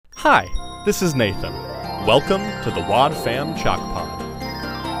Hi, this is Nathan. Welcome to the Wad Fam Chalk Pod.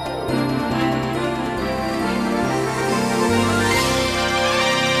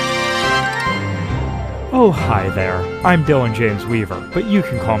 Oh, hi there. I'm Dylan James Weaver, but you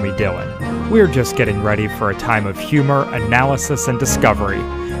can call me Dylan. We're just getting ready for a time of humor, analysis, and discovery.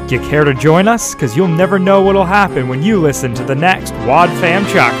 Do you care to join us? Because you'll never know what'll happen when you listen to the next Wad Fam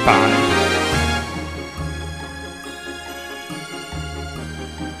Chalk Pod.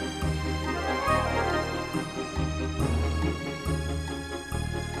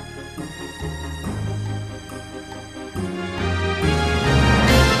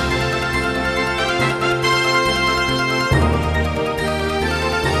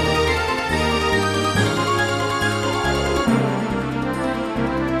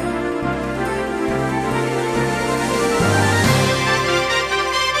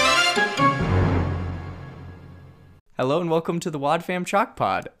 Hello and welcome to the Wad Fam Chalk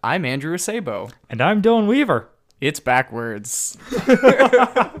Pod. I'm Andrew Sabo. And I'm Dylan Weaver. It's backwards.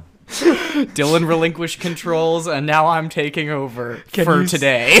 Dylan relinquished controls and now I'm taking over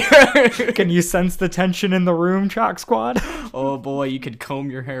today. Can you sense the tension in the room, Chalk Squad? Oh boy, you could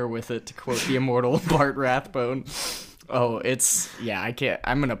comb your hair with it, to quote the immortal Bart Rathbone. Oh, I can't.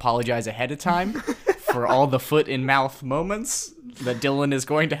 I'm going to apologize ahead of time for all the foot in mouth moments that Dylan is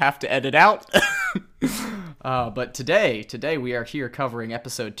going to have to edit out. But today we are here covering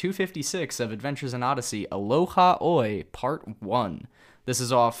episode 256 of Adventures in Odyssey, Aloha Oi, Part 1. This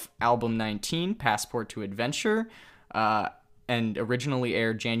is off album 19, Passport to Adventure, and originally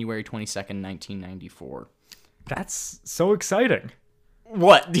aired January 22nd, 1994. That's so exciting.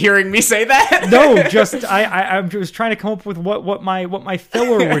 What, hearing me say that? No, just I'm just trying to come up with what my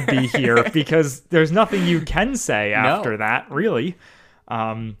filler would be here, because there's nothing you can say after that, really.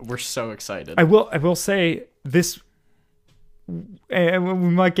 We're so excited. I will say this, and we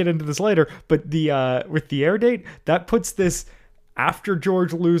might get into this later, but the with the air date, that puts this after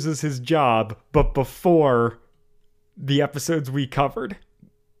George loses his job, but before the episodes we covered.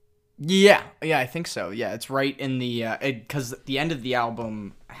 Yeah, I think so. Yeah, it's right in the because the end of the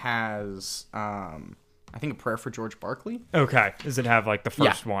album has I think a prayer for George Barkley. Okay, does it have like the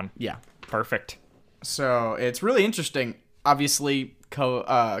first one? Yeah, perfect. So it's really interesting. Obviously,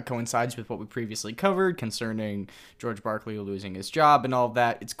 coincides with what we previously covered concerning George Barkley losing his job and all of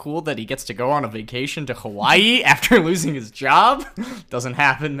that. It's cool that he gets to go on a vacation to Hawaii after losing his job. Doesn't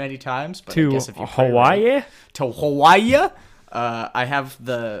happen many times. But I guess if you Hawaii? Right, to Hawaii. I have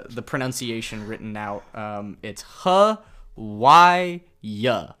the pronunciation written out. It's Hawaii.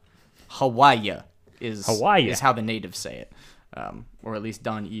 Hawaii is how the natives say it, or at least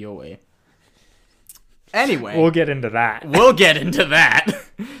Don Ioe. Anyway, we'll get into that.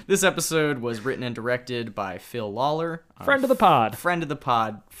 This episode was written and directed by Phil Lawler, friend of the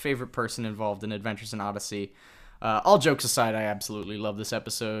pod, favorite person involved in Adventures in Odyssey. All jokes aside, I absolutely love this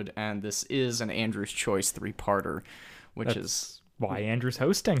episode, and this is an Andrew's Choice 3-parter. Which is why Andrew's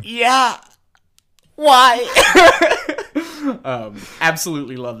hosting. Yeah. Why?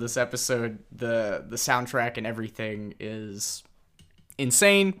 Absolutely love this episode. The soundtrack and everything is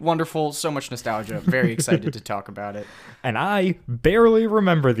insane, wonderful, so much nostalgia. Very excited to talk about it. And I barely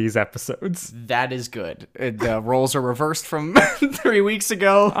remember these episodes. That is good. The roles are reversed from 3 weeks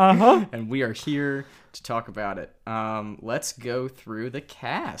ago. And we are here to talk about it. Let's go through the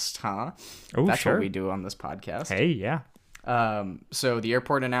cast, huh? Oh, that's sure. what we do on this podcast. Hey, yeah. So the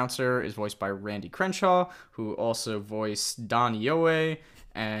airport announcer is voiced by Randy Crenshaw, who also voiced Don Ioe,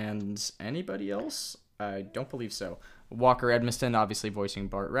 and anybody else? I don't believe so. Walker Edmiston, obviously voicing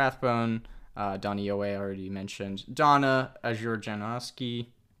Bart Rathbone. Don Ioe, I already mentioned. Donna Ajurjanowski.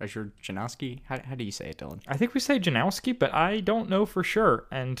 How do you say it, Dylan? I think we say Janowski, but I don't know for sure.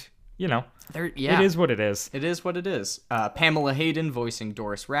 And, you know, it is what it is. It is what it is. Pamela Hayden voicing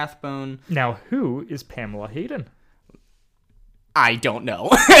Doris Rathbone. Now, who is Pamela Hayden? I don't know.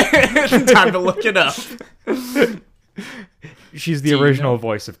 Time to look it up. She's the original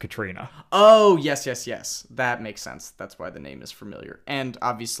voice of Katrina. Oh, yes. That makes sense. That's why the name is familiar. And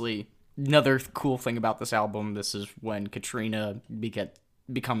obviously, another cool thing about this album, this is when Katrina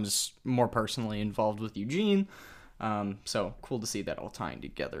becomes more personally involved with Eugene. So cool to see that all tying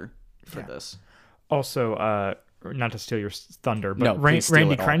together for this. Also, not to steal your thunder, but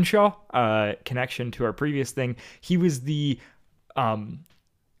Randy Crenshaw, connection to our previous thing, he was the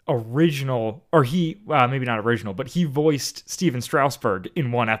original, or maybe not original, but he voiced Steven Strasberg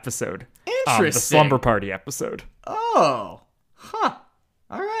in one episode. Interesting. The Slumber Party episode. Oh, huh.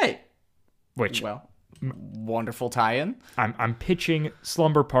 All right. Which, wonderful tie-in. I'm pitching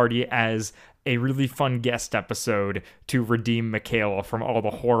Slumber Party as a really fun guest episode to redeem Michaela from all the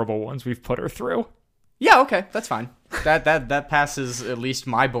horrible ones we've put her through. Yeah, okay, that's fine. That passes at least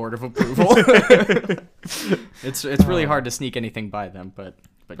my board of approval. It's really hard to sneak anything by them, but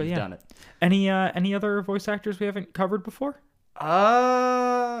you've done it. Any other voice actors we haven't covered before?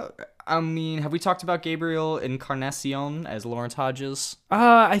 I mean, have we talked about Gabriel Encarnacion as Lawrence Hodges?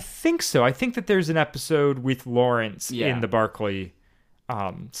 I think so. I think that there's an episode with Lawrence in the Barkley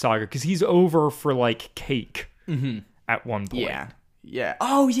saga, because he's over for like cake at one point. Yeah.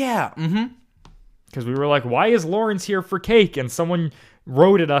 Oh yeah. Mm-hmm. Because we were like, why is Lawrence here for cake? And someone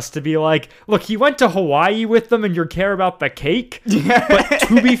wrote at us to be like, look, he went to Hawaii with them and you care about the cake? But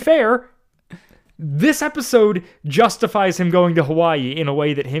to be fair, this episode justifies him going to Hawaii in a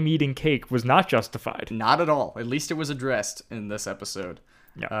way that him eating cake was not justified. Not at all. At least it was addressed in this episode.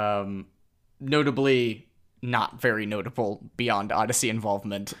 Yeah. Notably, not very notable beyond Odyssey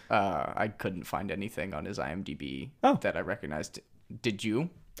involvement. I couldn't find anything on his IMDb that I recognized. Did you?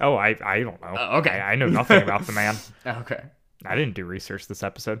 Oh, I don't know. Okay. I know nothing about the man. Okay. I didn't do research this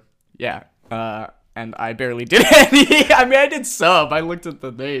episode. Yeah. And I barely did any. I mean, I did some. I looked at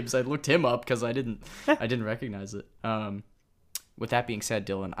the names. I looked him up because I didn't recognize it. With that being said,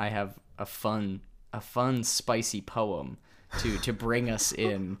 Dylan, I have a fun, spicy poem to bring us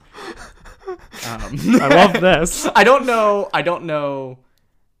in. I love this. I don't know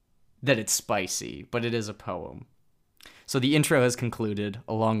that it's spicy, but it is a poem. So the intro has concluded,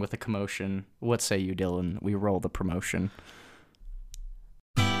 along with the commotion. What say you, Dylan? We roll the promotion.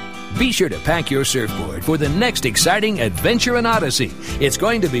 Be sure to pack your surfboard for the next exciting adventure in Odyssey. It's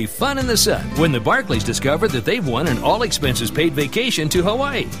going to be fun in the sun when the Barkleys discover that they've won an all-expenses-paid vacation to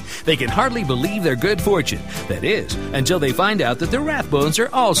Hawaii. They can hardly believe their good fortune. That is, until they find out that the Rathbones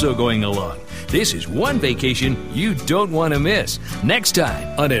are also going along. This is one vacation you don't want to miss. Next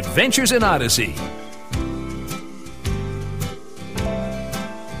time on Adventures in Odyssey.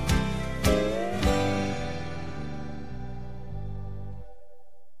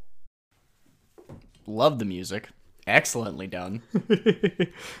 Love the music. Excellently done.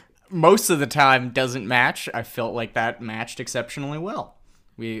 Most of the time doesn't match. I felt like that matched exceptionally well.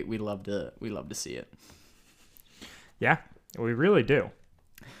 We love to see it. Yeah, we really do.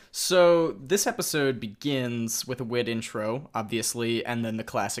 So this episode begins with a WIT intro, obviously, and then the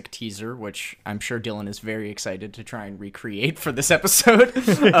classic teaser, which I'm sure Dylan is very excited to try and recreate for this episode.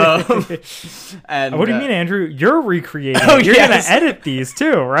 And what do you mean, Andrew? You're recreating. Oh, You're yes. gonna edit these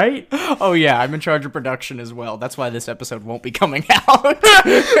too, right? Oh yeah, I'm in charge of production as well. That's why this episode won't be coming out.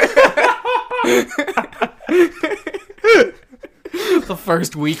 The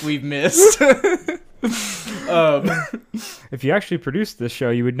first week we've missed. If you actually produced this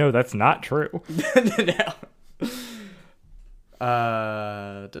show, you would know that's not true.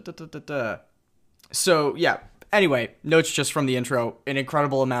 So yeah. Anyway, notes just from the intro. An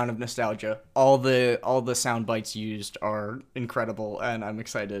incredible amount of nostalgia. All the sound bites used are incredible, and I'm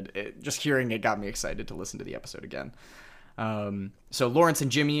excited. Just hearing it got me excited to listen to the episode again. So Lawrence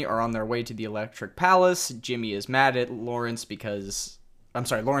and Jimmy are on their way to the Electric Palace. Jimmy is mad at Lawrence because...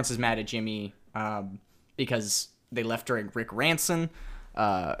 Lawrence is mad at Jimmy because they left during Rick Ranson,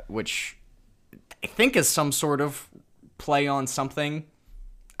 which I think is some sort of play on something.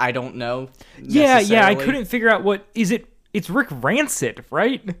 I don't know. Yeah, I couldn't figure out what... Is it... It's Rick Rancid,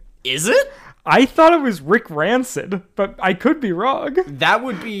 right? Is it? I thought it was Rick Rancid, but I could be wrong. That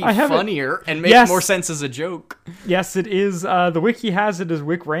would be funnier and make more sense as a joke. Yes, it is. The wiki has it as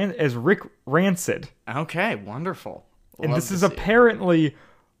Rick Rancid. Okay, wonderful. And this is apparently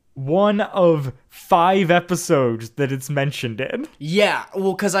one of 5 episodes that it's mentioned in. Yeah,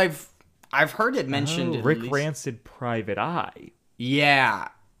 well, because I've heard it mentioned in Rick Rancid Private Eye. Yeah,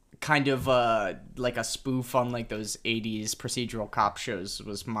 kind of like a spoof on like those 80s procedural cop shows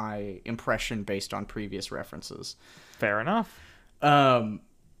was my impression based on previous references. Fair enough.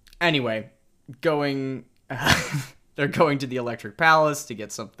 Anyway, they're going to the Electric Palace to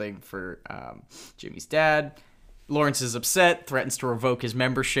get something for Jimmy's dad. Lawrence is upset, threatens to revoke his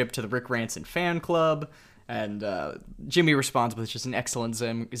membership to the Rick Ranson fan club, and Jimmy responds with just an excellent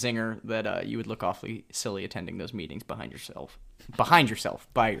zinger that you would look awfully silly attending those meetings by yourself.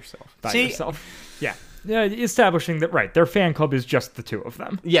 Yeah, establishing that, right, their fan club is just the 2 of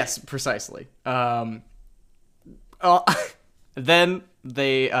them. Yes, precisely. Then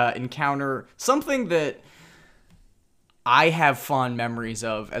they encounter something that I have fond memories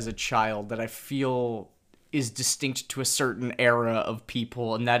of as a child that I feel is distinct to a certain era of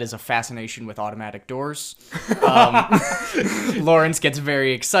people, and that is a fascination with automatic doors. Lawrence gets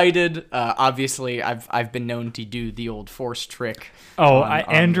very excited. Obviously, I've been known to do the old force trick. Oh, on the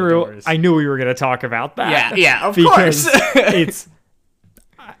Andrew, doors. I knew we were going to talk about that. Yeah, of because course.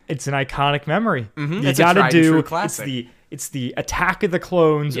 it's an iconic memory. You It's a got to tried and true do classic. it's the Attack of the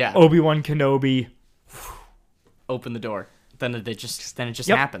Clones. Yeah. Obi-Wan Kenobi. Open the door. Then it just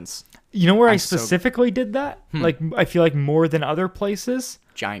Yep. happens. You know where I so- specifically did that? Like, I feel like more than other places.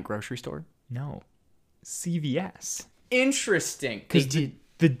 Giant grocery store. No, CVS. Interesting. Because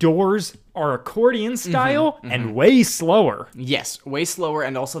the doors are accordion style and way slower. Yes, way slower,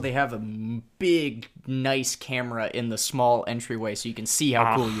 and also they have a big, nice camera in the small entryway, so you can see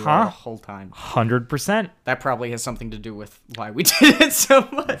how cool you are the whole time. 100%. That probably has something to do with why we did it so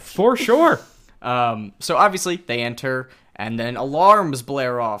much. For sure. So obviously they enter, and then alarms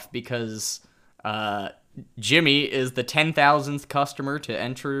blare off because Jimmy is the 10,000th customer to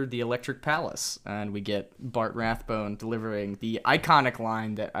enter the Electric Palace, and we get Bart Rathbone delivering the iconic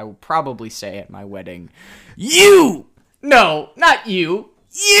line that I will probably say at my wedding. You! No, not you.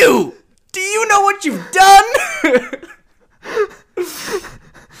 You! Do you know what you've done?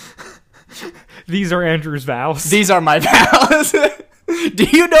 These are Andrew's vows. These are my vows. Do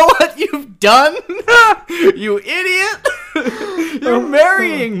you know what you've done? You idiot! You're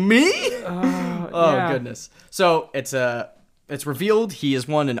marrying me? Oh, yeah. goodness. So it's revealed he has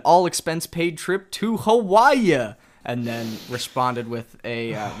won an all-expense paid trip to Hawaii, and then responded with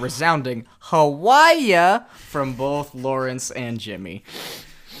a resounding Hawaii from both Lawrence and Jimmy.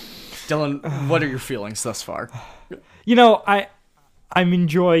 Dylan, what are your feelings thus far? You know, I'm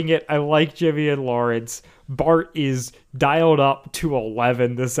enjoying it. I like Jimmy and Lawrence. Bart is dialed up to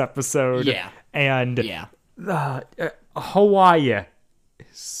 11 this episode. Yeah. And Yeah. Hawaii is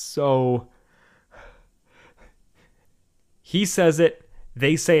so... He says it.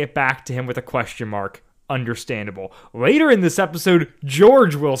 They say it back to him with a question mark. Understandable. Later in this episode,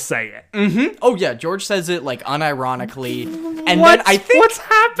 George will say it. Oh, yeah, George says it, like, unironically. And then I think... What's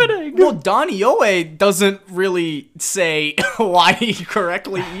happening? Well, Donnie Oe doesn't really say Hawaii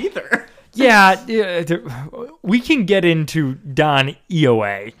correctly either. Yeah, we can get into Don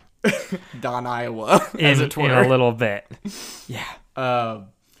EOA Don Iowa, as in it were. a little bit. Yeah.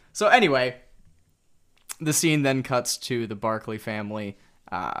 So anyway, the scene then cuts to the Barkley family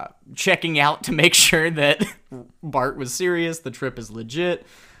checking out to make sure that Bart was serious, the trip is legit.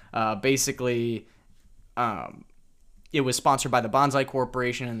 Basically, it was sponsored by the Bonsai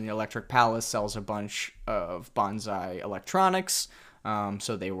Corporation, and the Electric Palace sells a bunch of bonsai electronics.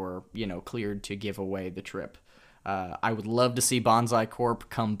 So they were, cleared to give away the trip. I would love to see Bonsai Corp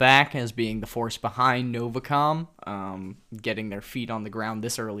come back as being the force behind Novacom, getting their feet on the ground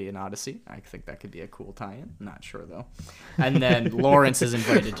this early in Odyssey. I think that could be a cool tie-in. Not sure, though. And then Lawrence is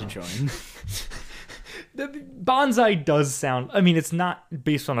invited to join. The Bonsai does sound... I mean, it's not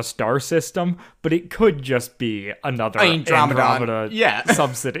based on a star system, but it could just be another Andromeda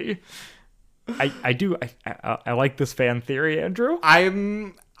subsidy. I like this fan theory, Andrew.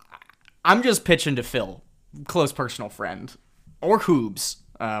 I'm just pitching to Phil, close personal friend, or Hoobs.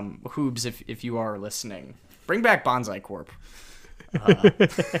 Hoobs, if you are listening, bring back Bonsai Corp.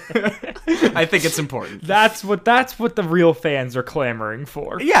 I think it's important. That's what the real fans are clamoring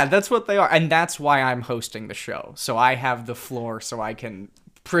for. Yeah, that's what they are, and that's why I'm hosting the show. So I have the floor, so I can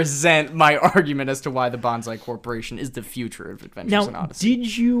present my argument as to why the Bonsai Corporation is the future of Adventures in Now,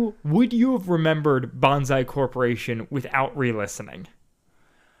 Odyssey. would you have remembered Bonsai Corporation without re-listening?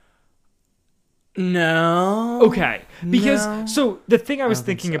 No. Okay, because so the thing I was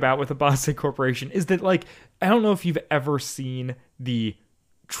thinking about with the Bonsai Corporation is that, like, I don't know if you've ever seen the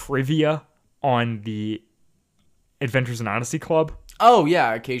trivia on the Adventures in Odyssey Club. Oh,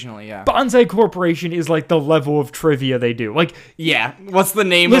 yeah, occasionally, yeah. Bonsai Corporation is like the level of trivia they do. Like, Yeah, what's the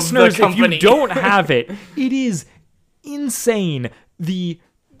name listeners, of the company? if you don't have it, it is insane. Here,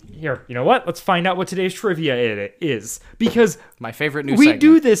 you know what? Let's find out what today's trivia is. Because My favorite new we segment.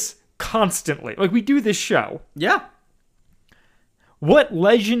 do this constantly. Like, we do this show. Yeah. What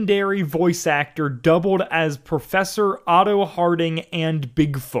legendary voice actor doubled as Professor Otto Harding and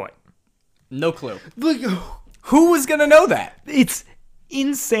Bigfoot? No clue. Like, Who was gonna know that? it's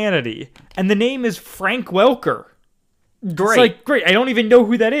insanity. And the name is Frank Welker. Great. It's like, great, I don't even know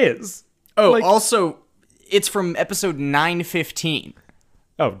who that is. Oh, like- also, it's from episode 915.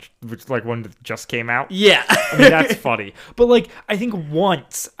 Oh, which, like, one that just came out? Yeah. I mean, that's funny. But, like, I think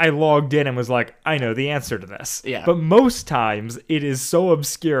once I logged in and was like, I know the answer to this. Yeah. But most times, it is so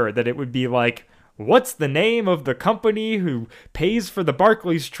obscure that it would be like, what's the name of the company who pays for the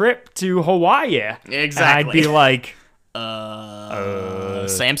Barclays trip to Hawaii? Exactly. And I'd be like,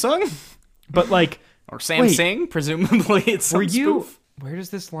 Samsung? but like, Or Samsung? Presumably it's some spoof. where does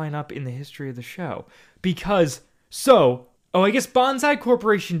this line up in the history of the show? Because, I guess Bonsai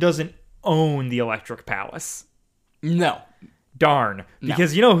Corporation doesn't own the Electric Palace. No. Darn.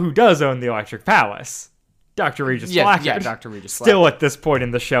 Because you know who does own the Electric Palace? Dr. Regis Blackard. Yeah, Dr. Regis Still at this point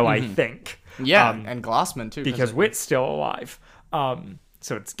in the show, I think. Yeah, and Glossman, too. Because Whit's still alive.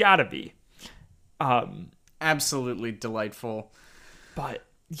 So it's gotta be. Absolutely delightful. But,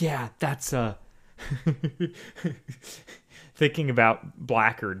 yeah, that's thinking about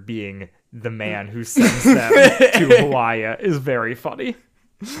Blackard being the man who sends them to Hawaii is very funny.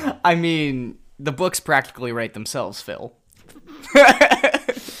 I mean, the books practically write themselves, Phil.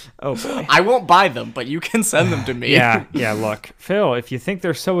 Oh, boy. I won't buy them, but you can send them to me. Yeah, look. Phil, if you think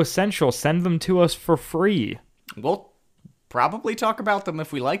they're so essential, send them to us for free. We'll probably talk about them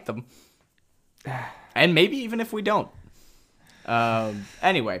if we like them. And maybe even if we don't.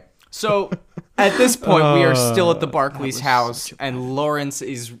 Anyway, so at this point, we are still at the Barclays house, and Lawrence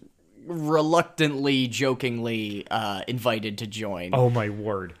is reluctantly, jokingly invited to join. Oh, my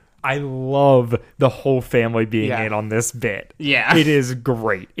word. I love the whole family being in on this bit. Yeah. It is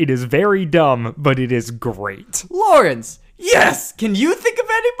great. It is very dumb, but it is great. Lawrence, yes! Can you think of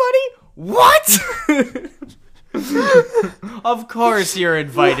anybody? What? Of course you're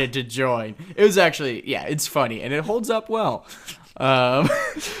invited to join. It was actually, it's funny, and it holds up well.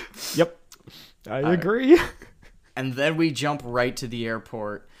 Yep. I agree. And then we jump right to the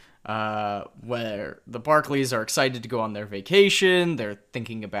airport, where the Barclays are excited to go on their vacation. They're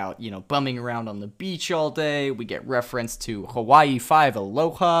thinking about, bumming around on the beach all day. We get reference to Hawaii 5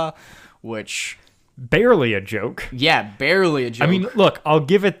 Aloha, which... Barely a joke. Yeah, barely a joke. I mean, look, I'll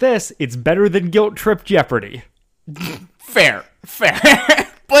give it this. It's better than Guilt Trip Jeopardy. Fair.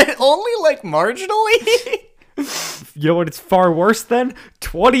 But only, marginally? You know what it's far worse than?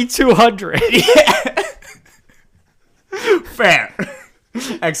 2200. Fair.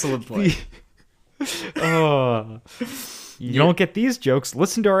 Excellent point. You don't get these jokes.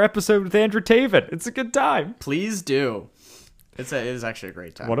 Listen to our episode with Andrew Taven. It's a good time. Please do. It is actually a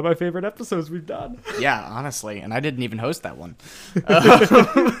great time. One of my favorite episodes we've done. Yeah, honestly. And I didn't even host that one.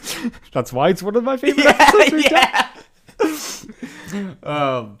 That's why it's one of my favorite episodes we've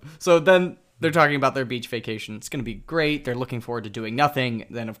done. So then they're talking about their beach vacation. It's going to be great. They're looking forward to doing nothing.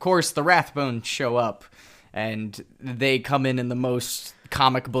 Then, of course, the Rathbones show up. And they come in the most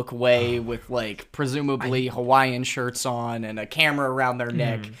comic book way with, presumably Hawaiian shirts on and a camera around their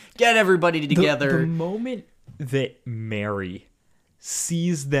neck. Get everybody together. The moment that Mary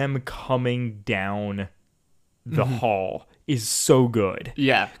sees them coming down the hall is so good.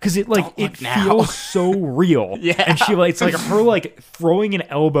 Yeah. Because it feels so real. Yeah. And she it's like her throwing an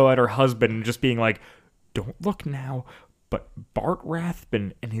elbow at her husband and just being like, don't look now. But Bart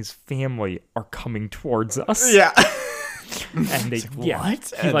Rathbone and his family are coming towards us. Yeah. And they,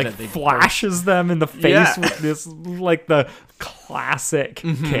 what? He flashes them in the face with this, the classic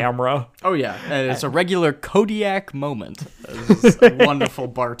camera. Oh, yeah. And it's a regular Kodiak moment. It's a wonderful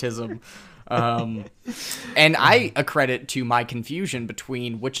Bartism. And I accredit to my confusion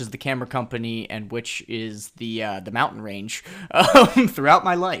between which is the camera company and which is the mountain range throughout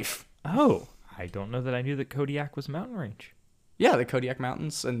my life. Oh. I don't know that I knew that Kodiak was mountain range. Yeah, the Kodiak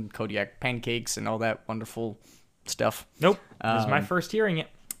Mountains and Kodiak pancakes and all that wonderful stuff. Nope. This is my first hearing it.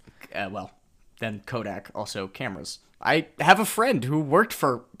 Well, then Kodak, also cameras. I have a friend who worked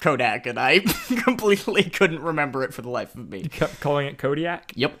for Kodak, and I completely couldn't remember it for the life of me. Calling it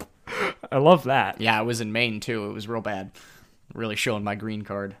Kodiak? Yep. I love that. Yeah, I was in Maine, too. It was real bad. Really showing my green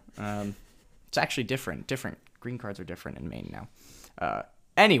card. It's actually different. Green cards are different in Maine now.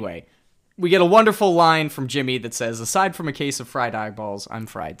 Anyway... We get a wonderful line from Jimmy that says, aside from a case of fried eyeballs, I'm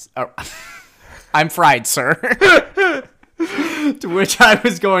fried. I'm fried, sir. To which I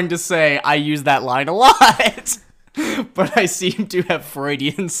was going to say, I use that line a lot. But I seem to have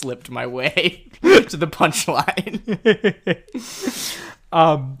Freudian slipped my way to the punchline.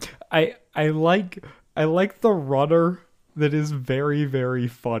 I like the runner that is very, very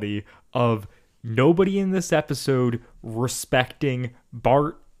funny of nobody in this episode respecting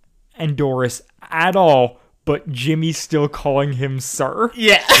Bart and Doris at all, but Jimmy still calling him sir.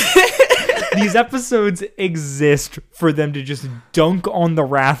 Yeah. These episodes exist for them to just dunk on the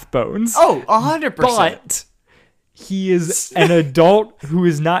Rathbones. Oh, 100%. But he is an adult who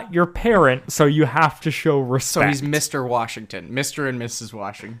is not your parent, so you have to show respect. So he's Mr. Washington. Mr. and Mrs.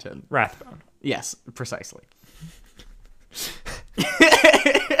 Washington. Rathbone. Yes, precisely.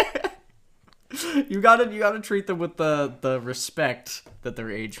 You gotta treat them with the respect that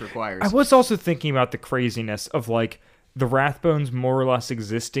their age requires. I was also thinking about the craziness of, like, the Rathbones more or less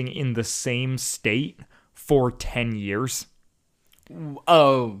existing in the same state for 10 years.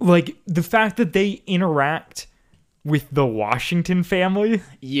 Oh, Like, the fact that they interact with the Washington family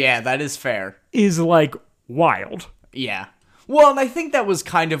yeah, that is fair. is, like, wild. Yeah. Well, and I think that was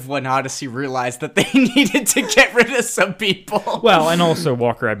kind of when Odyssey realized that they needed to get rid of some people. Well, and also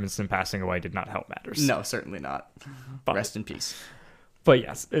Walker Edmondson passing away did not help matters. No, certainly not. But- Rest in peace. But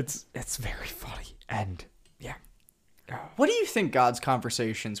yes, it's very funny. And, yeah. What do you think God's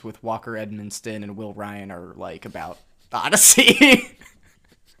conversations with Walker Edmondson and Will Ryan are like about Odyssey?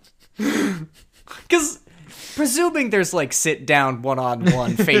 Because presuming there's like sit down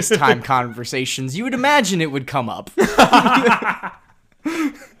one-on-one FaceTime conversations, you would imagine it would come up. And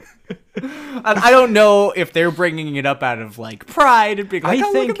I don't know if they're bringing it up out of like pride and being like,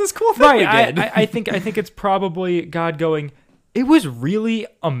 "Oh, look at this cool thing we did." I think it's probably God going, it was really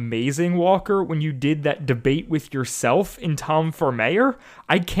amazing, Walker, when you did that debate with yourself in Tom for Mayor.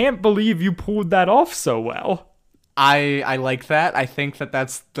 I can't believe you pulled that off so well. I like that. I think that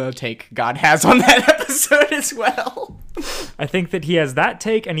that's the take God has on that episode as well. I think that he has that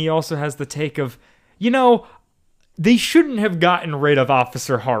take, and he also has the take of, they shouldn't have gotten rid of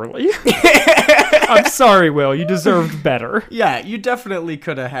Officer Harley. I'm sorry, Will. You deserved better. Yeah, you definitely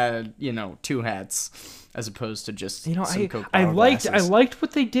could have had, two hats as opposed to just some Coke I bottle liked glasses.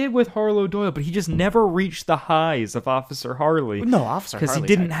 what they did with Harlow Doyle, but he just never reached the highs of Officer Harley. No, Officer because he Harley's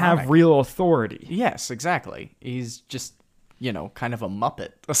didn't iconic. have real authority. Yes, exactly. He's just, kind of a Muppet,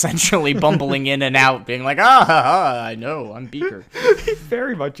 essentially bumbling in and out, being like, I know, I'm Beaker. He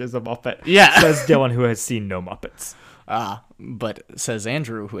very much is a Muppet. Yeah. Says Dylan, who has seen no Muppets. But says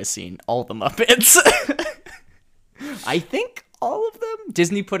Andrew, who has seen all the Muppets. I think all of them.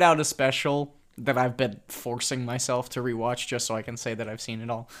 Disney put out a special that I've been forcing myself to rewatch just so I can say that I've seen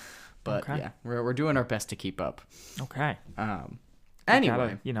it all. But Okay. yeah, we're doing our best to keep up. Okay.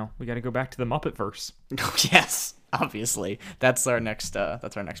 Anyway, We gotta go back to the Muppet verse. yes, obviously that's our next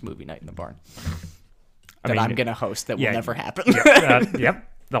movie night in the barn that I'm gonna host. That will never happen. Yep.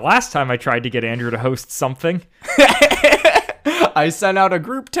 The last time I tried to get Andrew to host something, I sent out a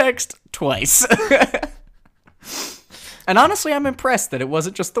group text twice. And honestly, I'm impressed that it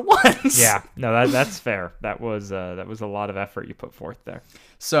wasn't just the once. yeah, no, that's fair. That was a lot of effort you put forth there.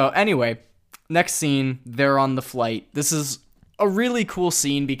 So anyway, next scene, they're on the flight. This is a really cool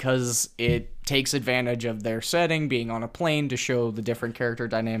scene because it takes advantage of their setting, being on a plane, to show the different character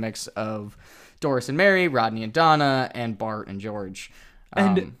dynamics of Doris and Mary, Rodney and Donna, and Bart and George.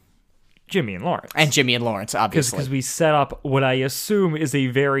 And Jimmy and Lawrence. And Jimmy and Lawrence, obviously. Because we set up what I assume is a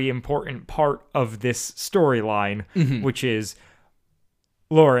very important part of this storyline, which is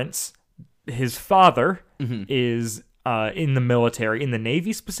Lawrence, his father, is in the military, in the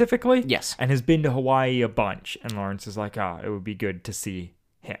Navy specifically. Yes. And has been to Hawaii a bunch. And Lawrence is like, it would be good to see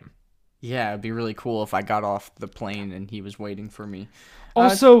him. Yeah, it'd be really cool if I got off the plane and he was waiting for me.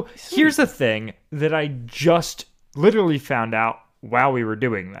 Also, here's the thing that I just literally found out while we were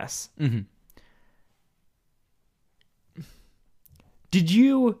doing this. Did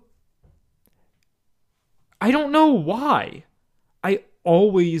you... I don't know why. I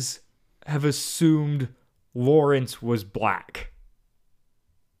always have assumed Lawrence was black.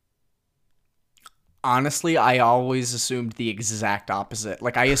 Honestly, I always assumed the exact opposite.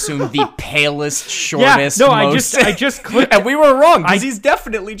 Like, I assumed the palest, shortest, most... I just clicked... And we were wrong, because he's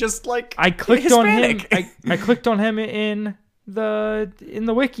definitely just, like, I clicked Hispanic. on him. I clicked on him in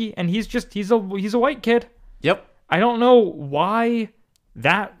the wiki, and he's a white kid. Yep. I don't know why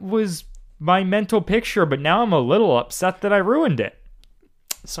that was my mental picture, but now I'm a little upset that I ruined it.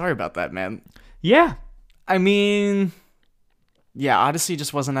 Sorry about that, man. Yeah. I mean... Yeah, Odyssey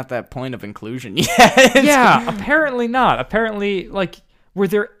just wasn't at that point of inclusion yet. Yeah, apparently not. Apparently, were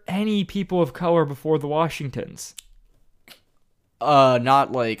there any people of color before the Washingtons?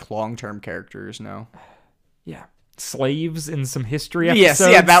 Not, long-term characters, no. Yeah. Slaves in some history episodes? Yes,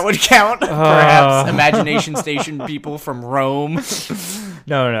 yeah, that would count. Perhaps Imagination Station people from Rome.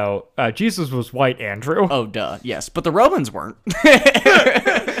 No. Jesus was white, Andrew. Oh, duh, yes. But the Romans weren't.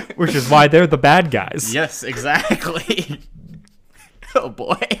 Which is why they're the bad guys. Yes, exactly. Oh,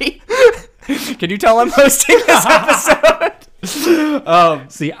 boy. Can you tell I'm hosting this episode?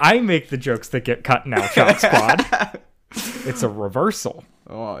 See, I make the jokes that get cut now, Chop Squad. It's a reversal.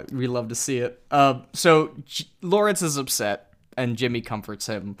 Oh, we love to see it. So Lawrence is upset, and Jimmy comforts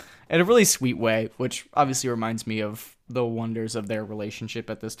him in a really sweet way, which obviously reminds me of the wonders of their relationship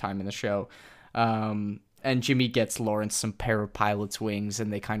at this time in the show. And Jimmy gets Lawrence some pair of pilot's wings,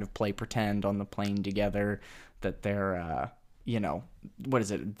 and they kind of play pretend on the plane together that they're, what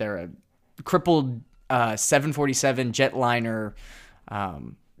is it? They're a crippled 747 jetliner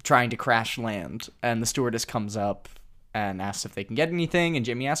trying to crash land. And the stewardess comes up and asks if they can get anything, and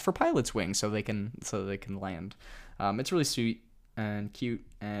Jimmy asks for pilot's wings so they can land. It's really sweet and cute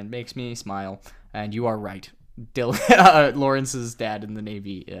and makes me smile. And you are right. Lawrence's dad in the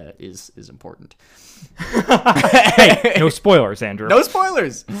Navy is important. Hey, no spoilers, Andrew. No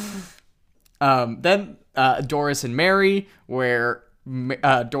spoilers. Then Doris and Mary, where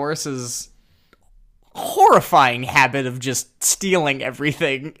Doris's horrifying habit of just stealing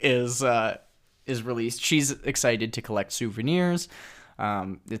everything is released. She's excited to collect souvenirs.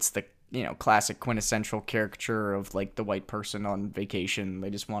 It's the classic quintessential caricature of like the white person on vacation. They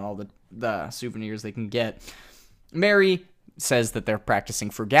just want all the souvenirs they can get. Mary says that they're practicing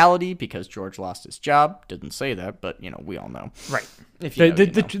frugality because George lost his job. Didn't say that, but we all know. Right. If you know,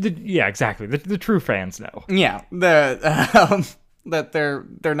 yeah, exactly. The true fans know. Yeah. That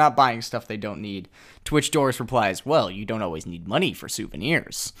they're not buying stuff they don't need. To which Doris replies, "Well, you don't always need money for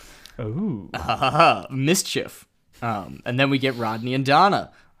souvenirs." Ooh. Mischief. And then we get Rodney and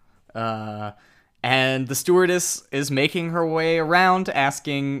Donna. And the stewardess is making her way around,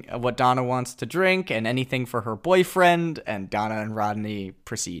 asking what Donna wants to drink and anything for her boyfriend. And Donna and Rodney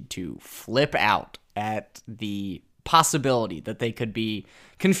proceed to flip out at the possibility that they could be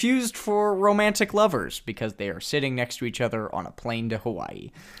confused for romantic lovers because they are sitting next to each other on a plane to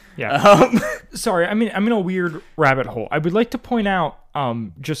Hawaii. Yeah. Sorry, I'm in a weird rabbit hole. I would like to point out,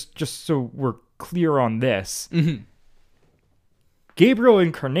 just so we're clear on this. Mm-hmm. Gabriel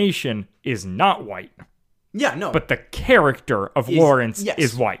Incarnation is not white. Yeah, no. But the character of Lawrence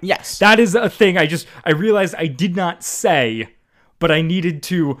is white. Yes. That is a thing I realized I did not say, but I needed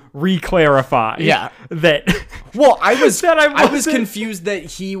to re-clarify. Yeah. That... Well, I was I was confused that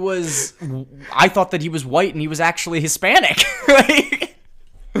he was... I thought that he was white and he was actually Hispanic. Like...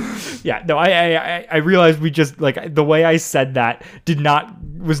 Yeah, no, I realized we just, like, the way I said that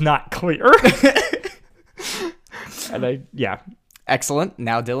was not clear. And Excellent.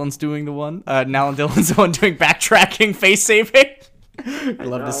 Now Dylan's doing the one. Now Dylan's the one doing backtracking, face saving. I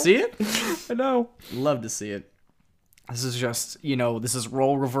love to see it. I know. Love to see it. This is just, this is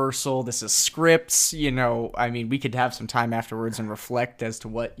role reversal. This is scripts. I mean, we could have some time afterwards and reflect as to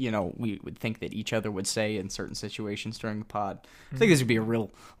what, we would think that each other would say in certain situations during the pod. I think this would be a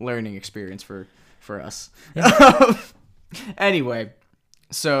real learning experience for us. Yeah. Anyway,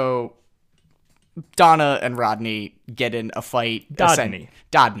 so Donna and Rodney get in a fight.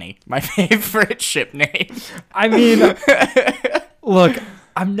 Dodney, my favorite ship name. I mean, look,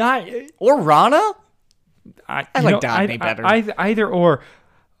 I'm not... Or Rana? I like Dodney better. Either or.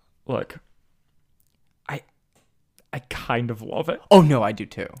 Look, I kind of love it. Oh, no, I do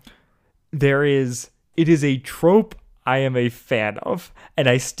too. It is a trope I am a fan of, and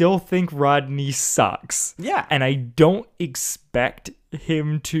I still think Rodney sucks. Yeah. And I don't expect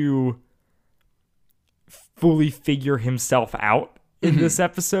him to fully figure himself out in this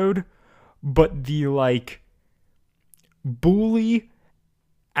episode, but the, like, bully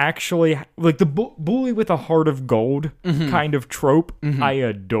actually, like, the bully with a heart of gold kind of trope I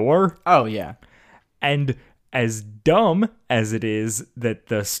adore. Oh, yeah. And as dumb as it is that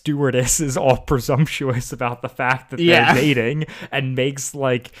the stewardess is all presumptuous about the fact that they're dating and makes,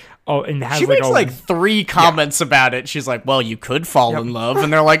 like, and has, she like, makes 3 comments about it. She's like, well, you could fall in love.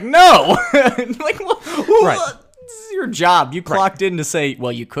 And they're like, no. Like, well, this is your job. You clocked in to say,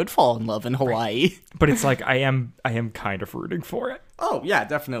 well, you could fall in love in Hawaii. But it's like, I am kind of rooting for it. Oh, yeah,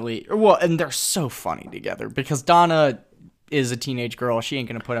 definitely. Well, and they're so funny together because Donna is a teenage girl. She ain't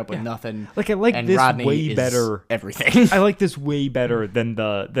gonna put up with nothing. Like, I like this Rodney way better. Everything. I like this way better than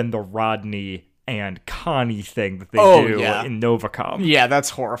the Rodney and Connie thing that they do in Novacom. Yeah,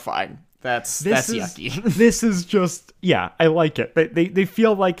 that's horrifying. That's yucky. This is just, I like it. They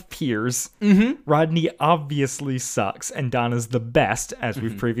feel like peers. Mm-hmm. Rodney obviously sucks, and Donna's the best, as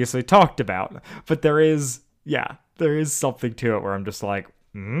we've previously talked about. But there is something to it where I'm just like,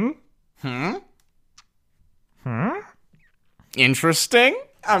 Interesting.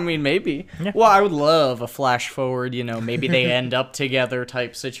 I mean, maybe. Yeah. Well, I would love a flash forward, maybe they end up together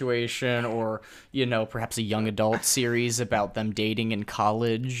type situation, or, perhaps a young adult series about them dating in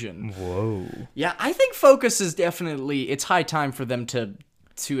college. And whoa. Yeah, I think Focus is definitely, it's high time for them to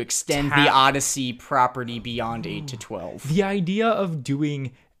extend the Odyssey property beyond 8 to 12. The idea of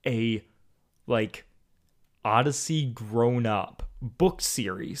doing a, like, Odyssey grown up book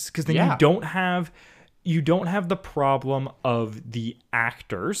series, because then you don't have the problem of the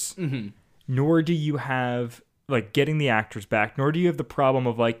actors nor do you have like getting the actors back, nor do you have the problem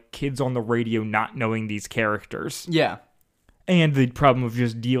of like kids on the radio not knowing these characters. Yeah. And the problem of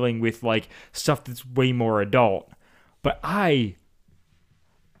just dealing with like stuff that's way more adult. But I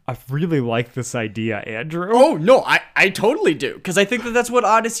really like this idea, Andrew. Oh, no, I totally do. Because I think that's what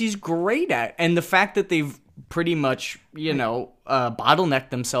Odyssey's great at. And the fact that they've pretty much, bottlenecked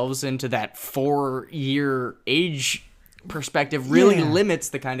themselves into that 4-year age perspective really limits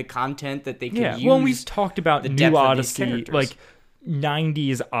the kind of content that they can use. Well, we've talked about the New depth of these Odyssey, characters. like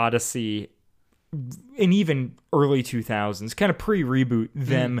 90s Odyssey, and even early 2000s, kind of pre-reboot,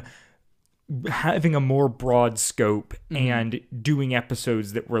 them having a more broad scope and doing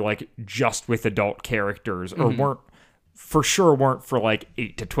episodes that were like just with adult characters or weren't for like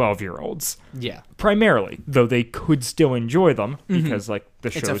 8 to 12-year-olds. Yeah. Primarily, though they could still enjoy them because like the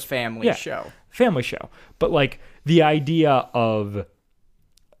show's It's a family show. Family show. But like the idea of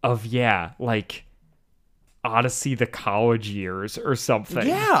like Odyssey the college years or something.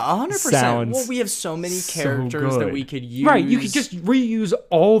 Yeah, 100%. Sounds Well, we have so many so characters that good. we could use. Right, you could just reuse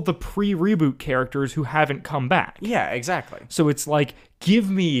all the pre-reboot characters who haven't come back. Yeah, exactly. So it's like, give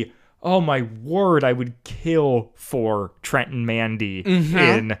me, oh my word, I would kill for Trent and Mandy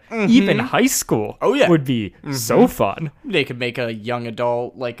in even high school. Oh, yeah. Would be so fun. They could make a young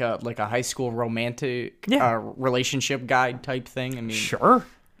adult, like a high school romantic relationship guide type thing. I mean, Sure.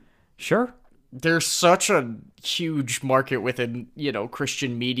 there's such a huge market within,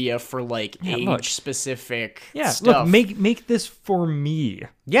 Christian media for like look. age specific Yeah, stuff. look, make this for me.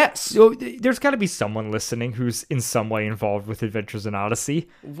 Yes. So there's got to be someone listening who's in some way involved with Adventures in Odyssey.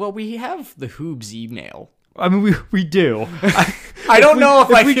 Well, we have the Hoobs email. I mean, we do. I don't know if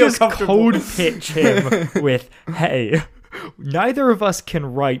I we feel just comfortable. code pitch him with, hey, neither of us can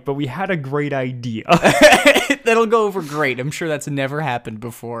write, but we had a great idea. That'll go over great. I'm sure that's never happened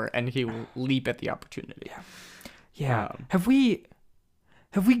before, and he will leap at the opportunity. Yeah. Have we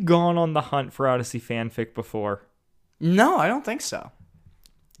gone on the hunt for Odyssey fanfic before? No, I don't think so.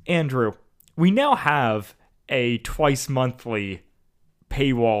 Andrew, we now have a twice monthly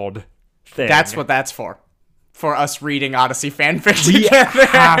paywalled thing. That's what that's for. For us reading Odyssey fanfic we together.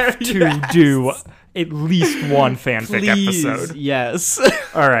 have to do at least one fanfic episode. Yes.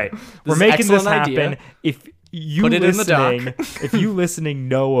 All right, we're is making this excellent happen. idea. If you Put it in the doc. if you listening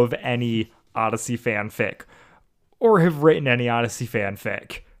know of any Odyssey fanfic or have written any Odyssey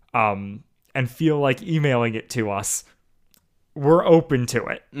fanfic, and feel like emailing it to us, we're open to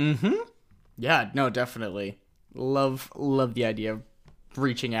it. Yeah, no, definitely. Love the idea of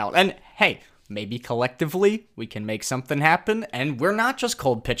reaching out. And hey, maybe collectively we can make something happen, and we're not just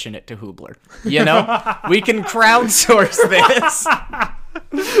cold pitching it to Hoobler. We can crowdsource this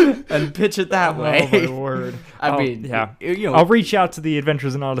and pitch it that way. Oh my word! I mean, yeah. you know- I'll reach out to the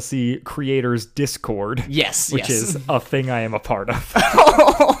Adventures in Odyssey creators Discord. Yes, which yes. is a thing I am a part of.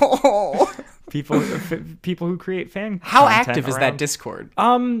 people who create fan. How content active is around- that Discord?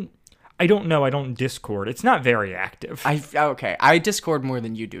 I don't know. I don't Discord. It's not very active. I Discord more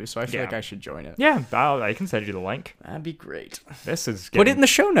than you do, so I feel Yeah. like I should join it. Yeah, I can send you the link. That'd be great. This is Put it getting, in the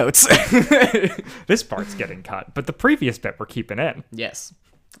show notes. this part's getting cut, but the previous bit we're keeping in. Yes.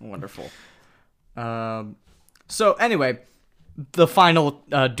 Wonderful. So anyway, the final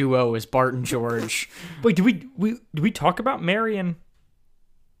duo is Bart and George. Wait, did we talk about Mary and?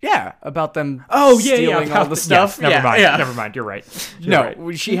 Yeah, about them stealing all about the stuff. Yes, never mind. Yeah. Never mind. You're right.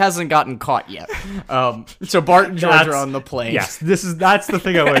 No, she hasn't gotten caught yet. So Bart and George are on the plane. Yes, that's the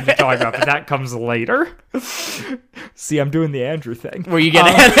thing I wanted to talk about, but that comes later. See, I'm doing the Andrew thing. Where you get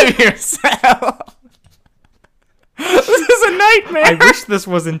ahead of yourself. This is a nightmare. I wish this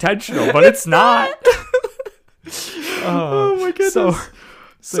was intentional, but it's not. Oh my goodness.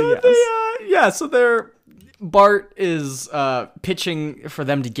 So yes. So they're Bart is pitching for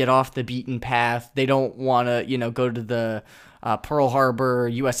them to get off the beaten path. They don't want to, go to the Pearl Harbor,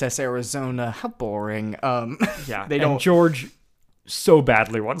 USS Arizona. How boring. Yeah, they and don't. George so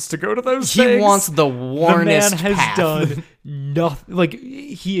badly wants to go to those He things. wants the warmest The man has path. done nothing. Like,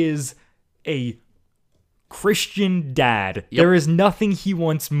 he is a Christian dad. There is nothing he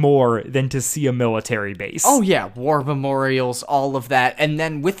wants more than to see a military base. Oh yeah, war memorials, all of that, and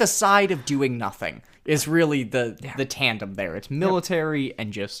then with a side of doing nothing is really the tandem there. It's military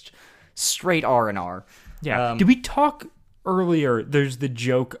and just straight R&R. Yeah. Did we talk earlier? There's the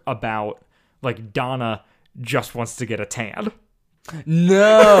joke about like Donna just wants to get a tan.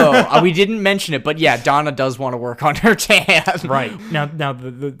 No, we didn't mention it, but yeah, Donna does want to work on her tan. Right. Now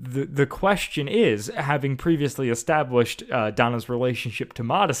the question is, having previously established Donna's relationship to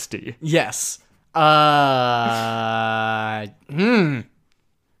Modesty. Yes.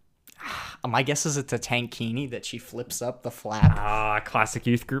 My guess is it's a tankini that she flips up the flap. Ah, classic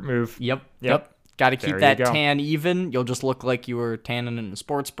youth group move. Yep. Got to keep There you that go. tan even. You'll just look like you were tanning in a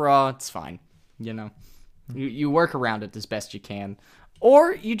sports bra. It's fine. You know, you work around it as best you can.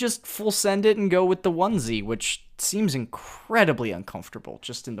 Or you just full send it and go with the onesie, which seems incredibly uncomfortable,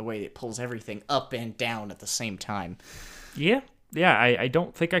 just in the way it pulls everything up and down at the same time. Yeah. I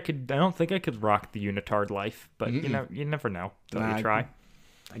don't think I could rock the unitard life, but you know, you never know till you try.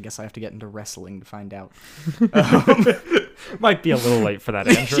 I guess I have to get into wrestling to find out. Might be a little late for that,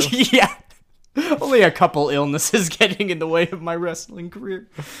 Andrew. Yeah. Only a couple illnesses getting in the way of my wrestling career.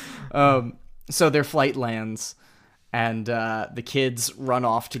 So their flight lands, and the kids run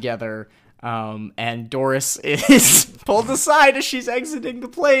off together, and Doris is pulled aside as she's exiting the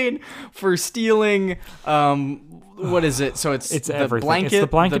plane for stealing, what is it? So it's the everything. blanket, It's the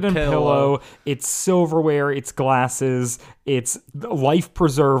blanket and pillow, pillow. It's silverware. It's glasses. It's the life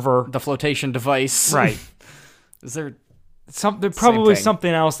preserver. the flotation device. Right. Is there... Probably thing.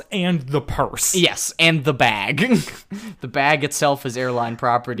 something else, and the purse. Yes, and the bag. The bag itself is airline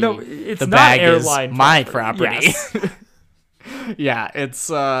property. No, it's the not bag airline is my property. property. Yes. Yeah, it's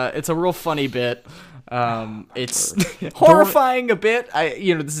a real funny bit. It's horrifying a bit.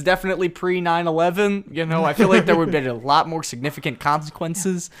 This is definitely pre 9/11. I feel like there would have been a lot more significant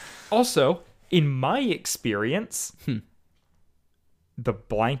consequences. Also, in my experience, the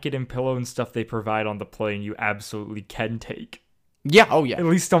blanket and pillow and stuff they provide on the plane, you absolutely can take. Yeah. Oh yeah. At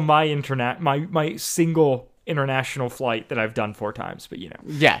least on my single international flight that I've done 4 times, but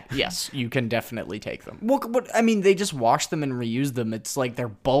Yeah, yes, you can definitely take them. Well, but I mean, they just wash them and reuse them. It's like they're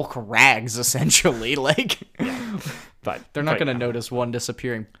bulk rags, essentially. Like, but they're not going to yeah. notice one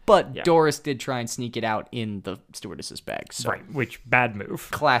disappearing. But Yeah. Doris did try and sneak it out in the stewardess's bag. So. Right, which bad move.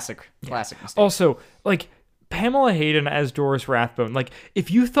 Classic mistake. Also, like, Pamela Hayden as Doris Rathbone, like, if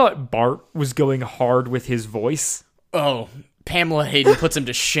you thought Bart was going hard with his voice... Oh, Pamela Hayden puts him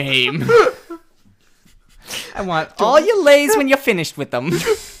to shame. I want all your lays when you're finished with them.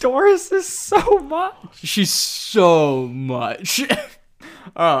 Doris is so much. She's so much.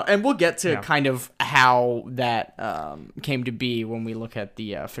 And we'll get to Yeah. kind of how that came to be when we look at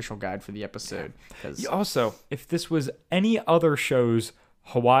the official guide for the episode. 'Cause- Also, if this was any other show's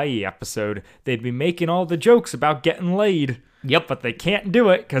Hawaii episode, they'd be making all the jokes about getting laid. Yep. But they can't do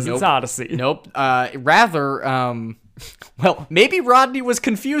it because it's Nope. Odyssey. Nope. Well, maybe Rodney was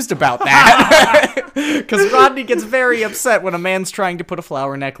confused about that. Because Rodney gets very upset when a man's trying to put a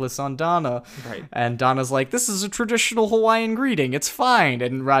flower necklace on Donna. Right. And Donna's like, this is a traditional Hawaiian greeting. It's fine.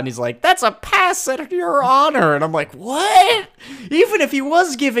 And Rodney's like, that's a pass at your honor. And I'm like, what? Even if he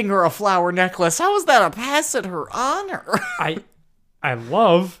was giving her a flower necklace, how is that a pass at her honor? I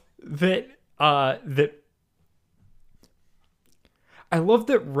love that I love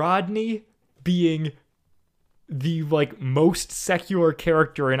that Rodney, being the most secular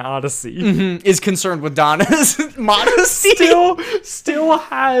character in Odyssey, Is concerned with Donna's modesty. still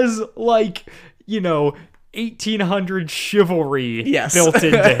has 1800 chivalry Yes. built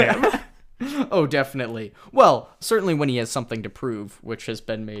into him. Oh, definitely. Well, certainly when he has something to prove, which has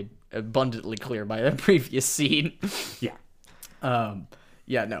been made abundantly clear by the previous scene. Yeah.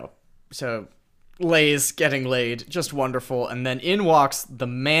 Yeah, no. So, Lay's getting laid, just wonderful, and then in walks the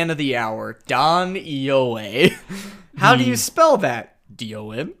man of the hour, Don Iowa. How do you spell that?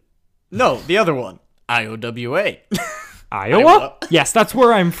 D-O-M? No, the other one. I-O-W-A. Iowa? Yes, that's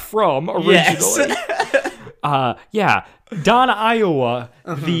where I'm from originally. Yes. Yeah. Don Iowa,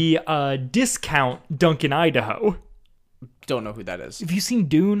 the discount Duncan, Idaho. Don't know who that is. Have you seen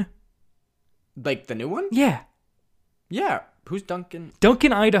Dune? Like the new one? Yeah. Yeah. Who's Duncan?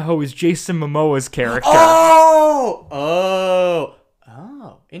 Duncan, Idaho is Jason Momoa's character. Oh,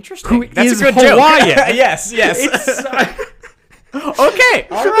 interesting. Who That's is a good Hawaiian. joke. Yes. It's, Okay,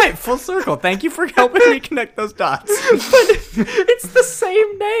 all right, full circle. Thank you for helping me connect those dots. it's the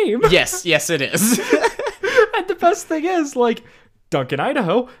same name. Yes, it is. And the best thing is, Duncan,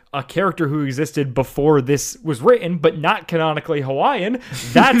 Idaho, a character who existed before this was written, but not canonically Hawaiian,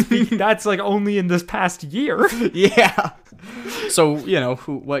 that's only in this past year. Yeah. So,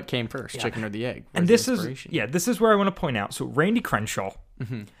 what came first, chicken or the egg? And Where's this the is inspiration? this is where I want to point out. So Randy Crenshaw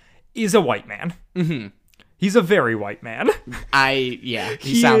is a white man. Mm-hmm. He's a very white man.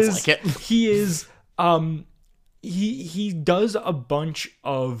 He sounds like it. He is he does a bunch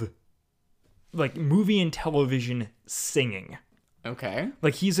of movie and television singing. Okay.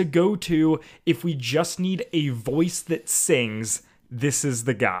 He's a go-to if we just need a voice that sings, this is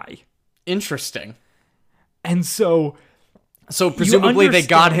the guy. Interesting. And so So presumably they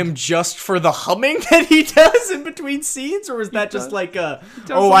got him just for the humming that he does in between scenes, or is that just like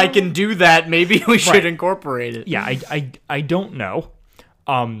I can do that, maybe we should incorporate it? Yeah, I don't know.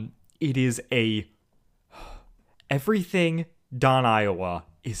 It is everything Don Iowa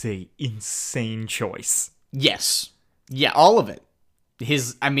is a insane choice. Yes. Yeah, all of it.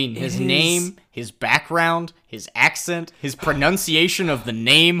 His name, his background, his accent, his pronunciation of the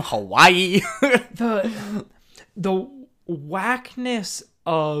name Hawaii. the whackness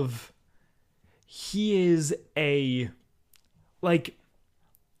of he is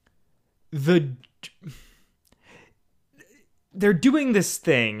they're doing this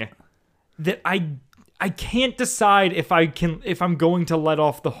thing that I can't decide if I'm going to let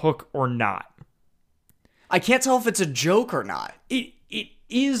off the hook or not. I can't tell if it's a joke or not. It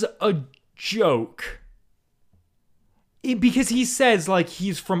is a joke. Because he says, like,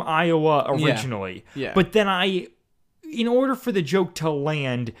 he's from Iowa originally. Yeah. But then in order for the joke to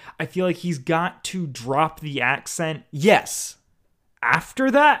land, I feel like he's got to drop the accent. Yes.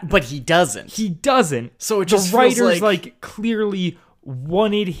 After that. But he doesn't. He doesn't. So it just the writers, feels clearly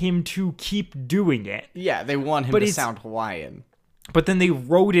wanted him to keep doing it. Yeah, they want him to sound Hawaiian. But then they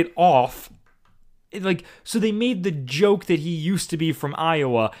wrote it off. So they made the joke that he used to be from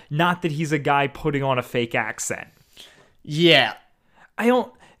Iowa, not that he's a guy putting on a fake accent. Yeah. I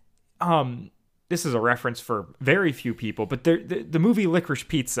don't... This is a reference for very few people, but the movie Licorice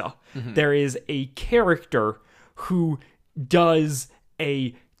Pizza, there is a character who does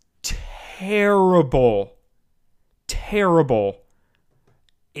a terrible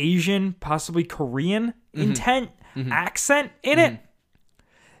Asian, possibly Korean intent accent in it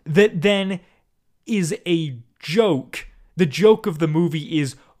that then is a joke. The joke of the movie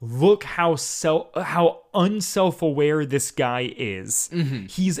is, look how unself-aware this guy is.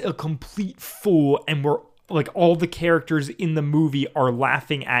 He's a complete fool, and we're like, all the characters in the movie are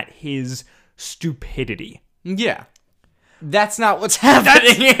laughing at his stupidity. Yeah. That's not what's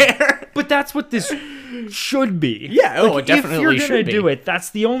happening here. But that's what this should be. Yeah, it definitely should be. If you're going to do it,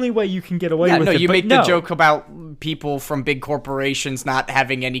 that's the only way you can get away with it. You make the joke about people from big corporations not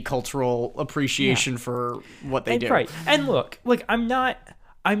having any cultural appreciation for what they do. Right. And look, I'm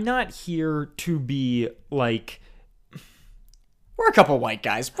not here to be like... We're a couple white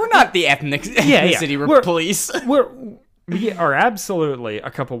guys. We're not the ethnicity police. We are absolutely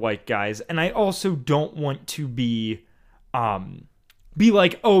a couple white guys, and I also don't want to be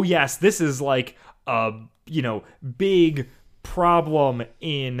like, oh yes, this is like a big problem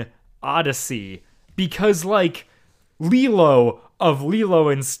in Odyssey, because like Lilo of Lilo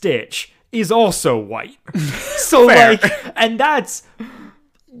and Stitch is also white. So and that's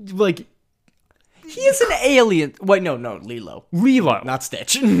like, he is an alien. Wait, no, Lilo, not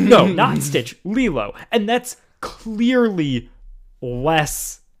Stitch. No, not Stitch, Lilo, and that's clearly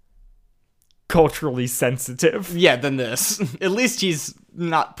less culturally sensitive than this. At least he's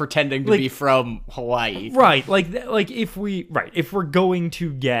not pretending to be from Hawaii, right? Like if we're going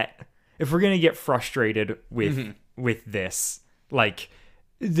to get frustrated with this, like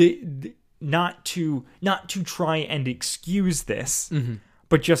not to try and excuse this,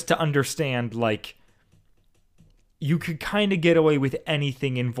 but just to understand, like, you could kind of get away with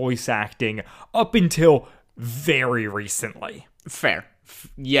anything in voice acting up until very recently. Fair.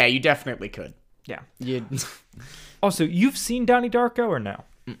 Yeah, you definitely could. Yeah. Also, you've seen Donnie Darko or no?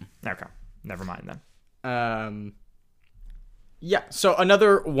 Okay. Never mind then. Yeah, so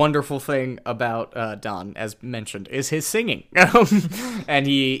another wonderful thing about Don, as mentioned, is his singing. And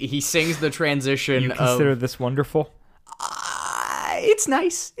he sings the transition. You consider this wonderful? It's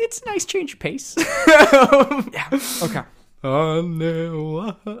nice. It's a nice change of pace. Yeah. Okay.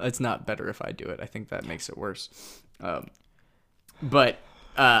 It's not better if I do it. I think that makes it worse. But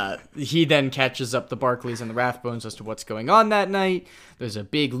he then catches up the Barkleys and the Rathbones as to what's going on that night. There's a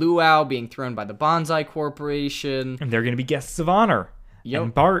big luau being thrown by the Bonsai Corporation. And they're going to be guests of honor. Yep.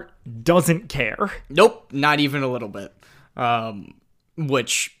 And Bart doesn't care. Nope, not even a little bit.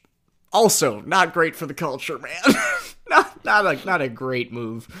 Which, also, not great for the culture, man. not a great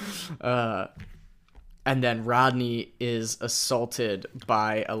move. And then Rodney is assaulted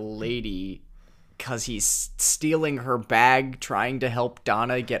by a lady because he's stealing her bag, trying to help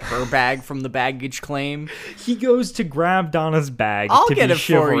Donna get her bag from the baggage claim. He goes to grab Donna's bag I'll to get be it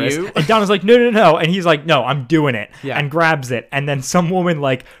chivalrous, for you. and Donna's like, no. And he's like, no, I'm doing it. Yeah. And grabs it. And then some woman,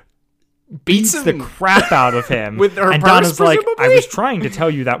 like, beats him the crap out of him. With her and purse, Donna's like, presumably? I was trying to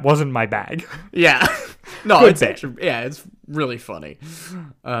tell you that wasn't my bag. Yeah. No, Good it's bit. actually, it's really funny.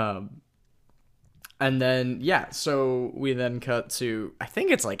 And then, yeah, so we then cut to, I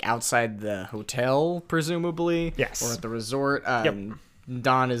think it's like outside the hotel, presumably. Yes. Or at the resort.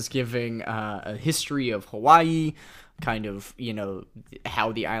 Don is giving a history of Hawaii, kind of,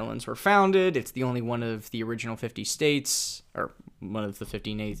 how the islands were founded. It's the only one of the original 50 states, or one of the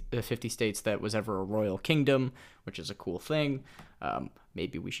 50 states that was ever a royal kingdom, which is a cool thing.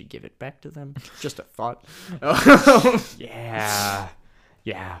 Maybe we should give it back to them. Just a thought. Yeah.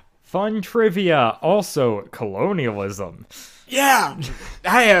 Fun trivia. Also, colonialism. Yeah,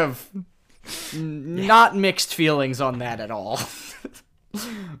 I have not mixed feelings on that at all.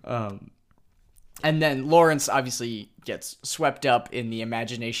 And then Lawrence obviously gets swept up in the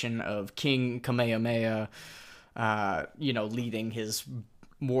imagination of King Kamehameha, leading his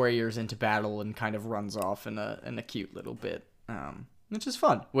warriors into battle, and kind of runs off in a cute little bit, which is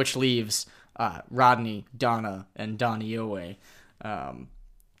fun. Which leaves Rodney, Donna, and Donnie Owe.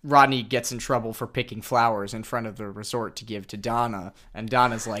 Rodney gets in trouble for picking flowers in front of the resort to give to Donna, and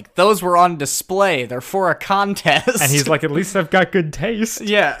Donna's like, "Those were on display. They're for a contest." And he's like, "At least I've got good taste."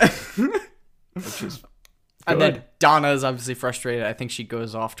 Yeah. Which is And then Donna is obviously frustrated. I think she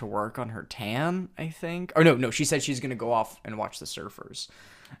goes off to work on her tan, I think. Or no, she said she's going to go off and watch the surfers.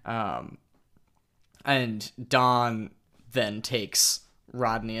 And Don then takes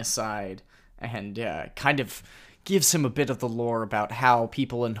Rodney aside and kind of gives him a bit of the lore about how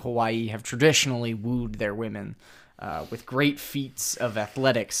people in Hawaii have traditionally wooed their women with great feats of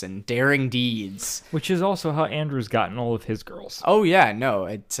athletics and daring deeds. Which is also how Andrew's gotten all of his girls. Oh, yeah, no,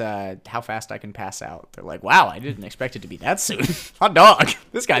 it's how fast I can pass out. They're like, wow, I didn't expect it to be that soon. Hot dog,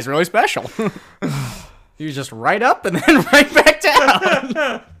 this guy's really special. He was just right up and then right back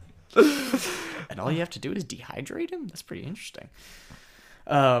down. And all you have to do is dehydrate him? That's pretty interesting.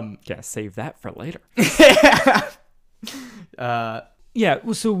 Gotta save that for later. Yeah,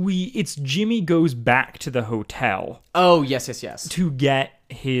 so it's Jimmy goes back to the hotel. Oh, yes. To get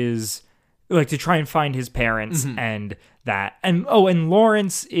his, to try and find his parents and that. And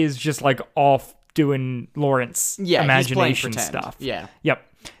Lawrence is just off doing Lawrence imagination stuff. Yeah. Yep.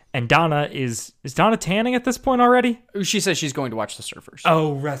 And Donna is Donna tanning at this point already? She says she's going to watch the surfers.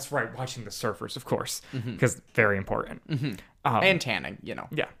 Oh, that's right. Watching the surfers, of course. Because very important. And tanning, Yeah.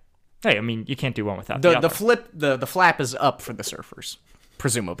 Hey, I mean, you can't do one without the other. The flap is up for the surfers,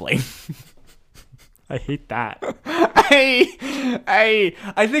 presumably. I hate that. I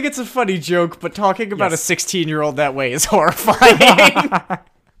think it's a funny joke, but talking about a 16-year-old that way is horrifying.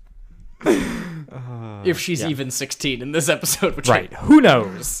 If she's even 16 in this episode, which right? Who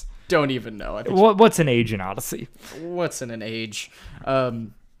knows? Don't even know. I think what's an age in Odyssey? What's in an age?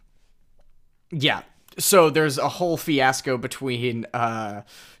 Yeah. So there's a whole fiasco between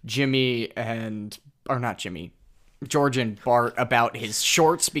George and Bart about his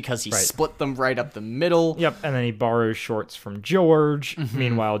shorts because he split them right up the middle. Yep, and then he borrows shorts from George.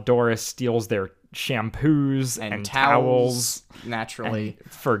 Meanwhile, Doris steals their shampoos and towels. Naturally.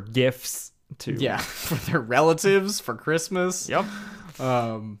 For gifts. For their relatives for Christmas. Yep.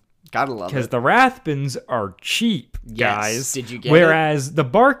 Gotta love it. Because the Rathbons are cheap, guys. Did you get Whereas the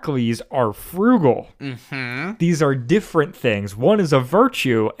Barkleys are frugal. Mm-hmm. These are different things. One is a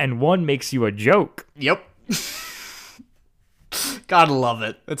virtue, and one makes you a joke. Yep. Gotta love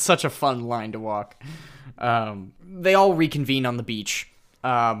it. It's such a fun line to walk. They all reconvene on the beach,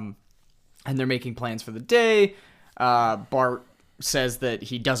 and they're making plans for the day. Bart says that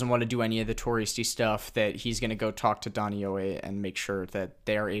he doesn't want to do any of the touristy stuff, that he's going to go talk to Donnie Oe and make sure that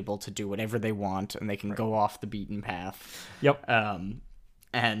they're able to do whatever they want and they can go off the beaten path. Yep.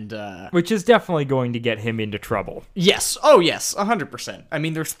 Which is definitely going to get him into trouble. Yes. Oh, yes. 100%. I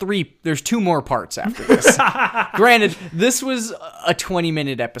mean, there's 2 more parts after this. Granted, this was a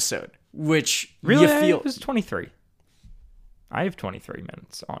 20-minute episode, which really, you feel... It was 23. I have 23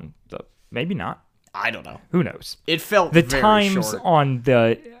 minutes on the... Maybe not. I don't know. Who knows? It felt the very times short. On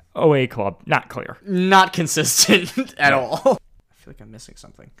the OA Club, not clear. Not consistent at all. I feel like I'm missing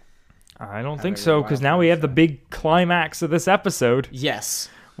something. I don't think so, because now we have the big climax of this episode. Yes.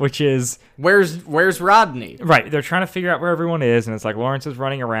 Which is... Where's Rodney? Right, they're trying to figure out where everyone is, and it's like Lawrence is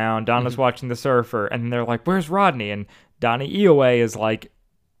running around, Donna's watching the surfer, and they're like, where's Rodney? And Donnie Iowa is like...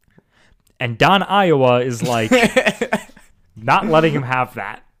 And Don Iowa is like... not letting him have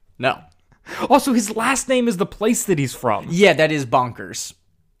that. No. Also, his last name is the place that he's from. Yeah, that is bonkers.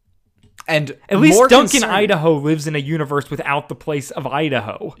 And at least Duncan, Idaho lives in a universe without the place of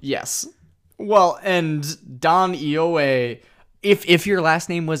Idaho. Yes. Well, and Don Iowa, if your last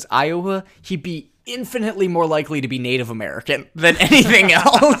name was Iowa, he'd be infinitely more likely to be Native American than anything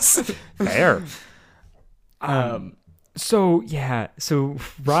else. Fair. So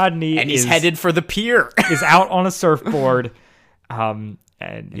Rodney And he's headed for the pier. is out on a surfboard. And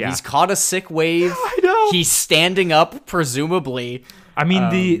yeah. He's caught a sick wave. I know. He's standing up, presumably. I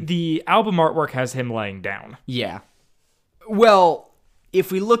mean, the album artwork has him laying down. Yeah. Well,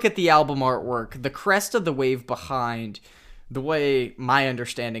 if we look at the album artwork, the crest of the wave behind, the way my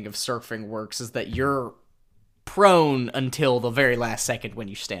understanding of surfing works is that you're prone until the very last second when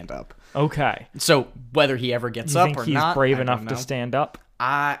you stand up. Okay. So whether he ever gets You up think or he's not, brave I enough don't to know. stand up?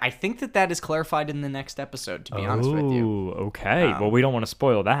 I think that is clarified in the next episode, to be honest with you. Ooh, okay. Well, we don't want to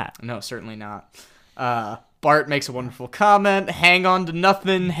spoil that. No, certainly not. Bart makes a wonderful comment. Hang on to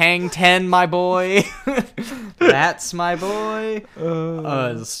nothing. Hang 10, my boy. That's my boy.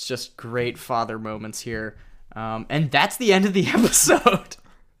 It's just great father moments here. And that's the end of the episode.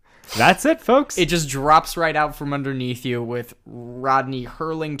 That's it, folks. It just drops right out from underneath you with Rodney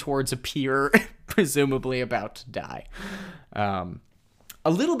hurling towards a pier, presumably about to die. A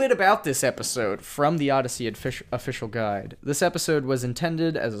little bit about this episode from the Odyssey official guide. This episode was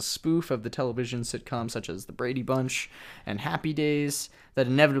intended as a spoof of the television sitcoms such as The Brady Bunch and Happy Days that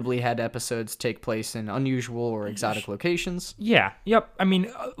inevitably had episodes take place in unusual or exotic locations. Yeah, yep. I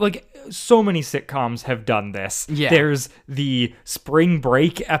mean, like, so many sitcoms have done this. Yeah. There's the Spring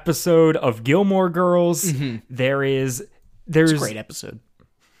Break episode of Gilmore Girls. Mm-hmm. There's It's a great episode.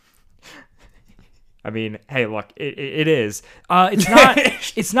 I mean, hey, look, it is.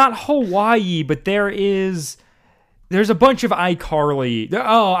 It's not Hawaii, but there's a bunch of iCarly.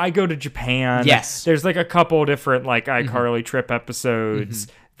 Oh, I go to Japan. Yes. There's like a couple different like iCarly trip episodes.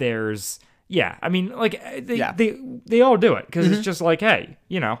 There's I mean, like they all do it because it's just like, hey,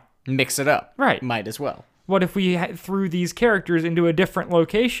 Mix it up. Right. Might as well. what if we threw these characters into a different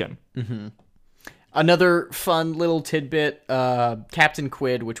location? Another fun little tidbit, Captain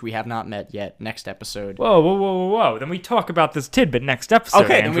Quid, which we have not met yet, next episode. Whoa. Then we talk about this tidbit next episode,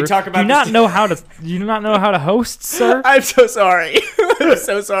 Okay, then Andrew. we talk about Do you not know how to host, sir? I'm so sorry. I'm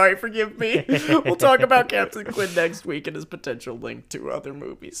so sorry. Forgive me. We'll talk about Captain Quid next week and his potential link to other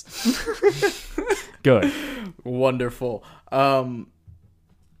movies. Good. Wonderful.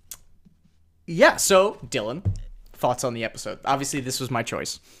 Yeah, so, Dylan, thoughts on the episode? Obviously, this was my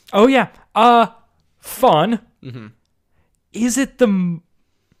choice. Oh, yeah. Fun. Mm-hmm. Is it the...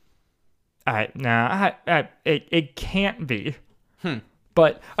 it can't be.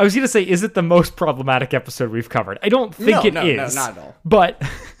 But I was going to say, is it the most problematic episode we've covered? I don't think it is. No, not at all. But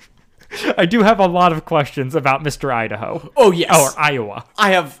I do have a lot of questions about Mr. Idaho. Oh, yes. Or Iowa.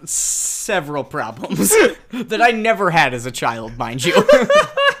 I have several problems that I never had as a child, mind you.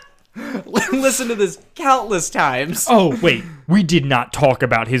 Listen to this countless times. Oh, wait. We did not talk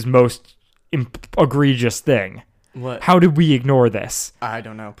about his most egregious thing. What? How did we ignore this? I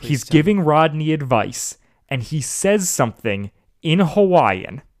don't know. Please He's tell me. giving Rodney advice, and he says something in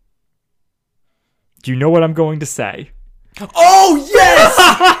Hawaiian. Do you know what I'm going to say? Oh, yes!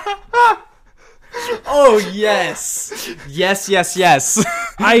 Oh, yes. Yes.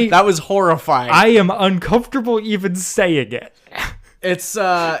 That was horrifying. I am uncomfortable even saying it. It's, Do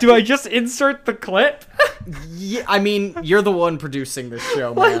I just insert the clip? yeah, I mean, you're the one producing this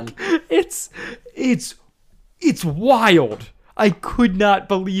show, man. It's wild. I could not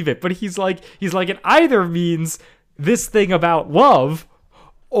believe it. But he's like, it either means this thing about love,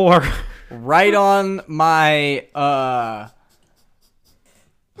 or Right on my,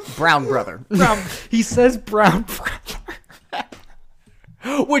 brown brother. he says brown brother.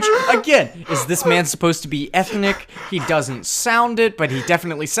 Which, again, is this man supposed to be ethnic? He doesn't sound it, but he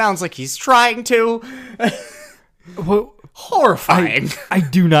definitely sounds like he's trying to. Well, Horrifying. I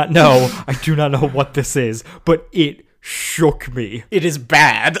do not know. I do not know what this is, but it shook me. It is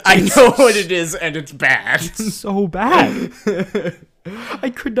bad. I know what it is, and it's bad. So bad. I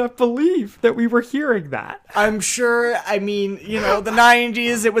could not believe that we were hearing that. I'm sure, I mean, the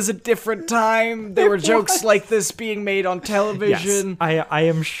 90s, it was a different time. There were jokes like this being made on television. Yes, I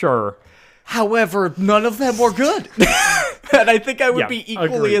am sure. However, none of them were good. And I think I would be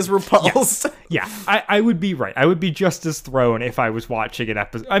equally agreed. as repulsed. Yeah, I would be right. I would be just as thrown if I was watching an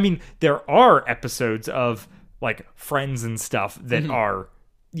episode. I mean, there are episodes of, like, Friends and stuff that are,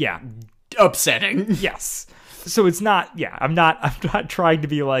 Upsetting. yes. So it's not, I'm not trying to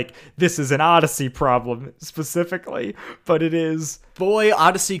be like, this is an Odyssey problem specifically, but it is. Boy,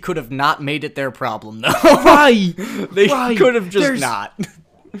 Odyssey could have not made it their problem, though. Right! They could have just not.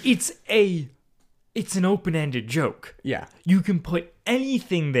 It's an open-ended joke. Yeah. You can put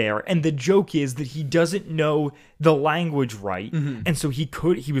anything there, and the joke is that he doesn't know the language right, and so he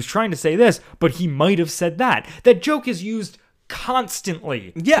was trying to say this, but he might have said that. That joke is used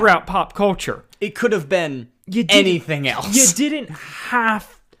constantly throughout pop culture. It could have been anything else. You didn't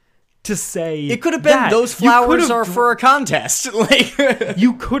have to say It could have been that. those You could flowers have are for a contest. Like,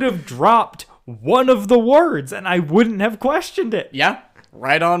 You could have dropped one of the words, and I wouldn't have questioned it. yeah,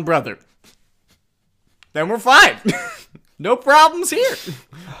 right on, brother. Then we're fine. No problems here.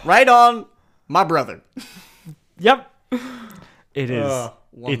 Right on, my brother. Yep. It is. It's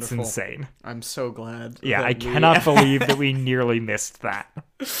wonderful. insane. I'm so glad. Yeah, that I cannot believe that we nearly missed that.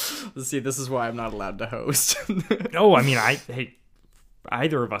 See, this is why I'm not allowed to host. No, I mean, hey,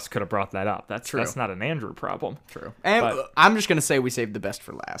 either of us could have brought that up. That's True. That's not an Andrew problem. True. And But- I'm just gonna say we saved the best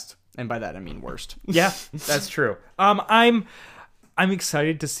for last, and by that I mean worst. Yeah, that's true. I'm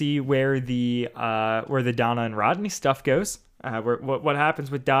excited to see where the Donna and Rodney stuff goes. What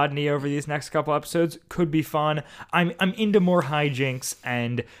happens with Dodney over these next couple episodes could be fun. I'm into more hijinks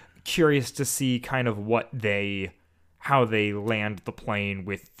and curious to see kind of how they land the plane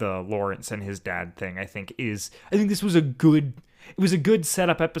with the Lawrence and his dad thing. I think this was a good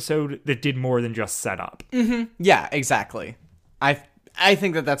setup episode that did more than just set up. Yeah, exactly. I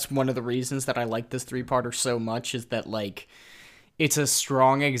think that's one of the reasons that I like this 3-parter so much is that, like, it's a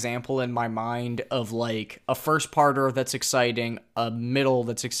strong example in my mind of, like, a first-parter that's exciting, a middle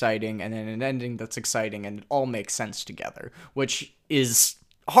that's exciting, and then an ending that's exciting, and it all makes sense together, which is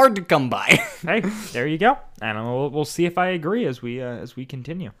hard to come by. Hey, there you go. And we'll see if I agree as we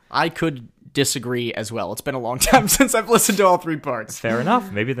continue. I could disagree as well. It's been a long time since I've listened to all 3 parts. Fair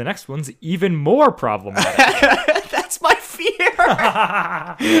enough. Maybe the next one's even more problematic. That's my fear.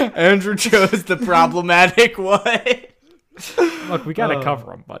 Andrew chose the problematic one. Look, we gotta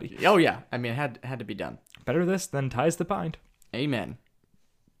cover them, buddy. Oh yeah, I mean, it had to be done. Better this than ties the bind. Amen.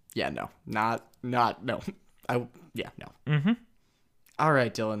 Yeah, no, not no. No. Mm-hmm. All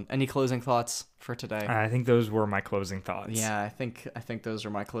right, Dylan. Any closing thoughts for today? I think those were my closing thoughts. Yeah, I think those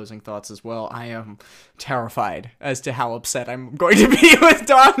are my closing thoughts as well. I am terrified as to how upset I'm going to be with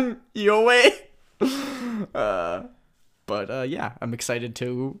Don Yue. But yeah, I'm excited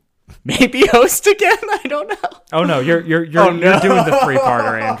to maybe host again. I don't know. Oh no, you're doing the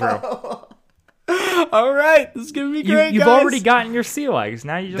 3-parter, Andrew. All right, this is gonna be great. You've guys. already gotten your sea legs.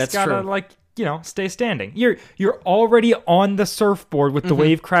 Now you just That's gotta true. stay standing. You're already on the surfboard with the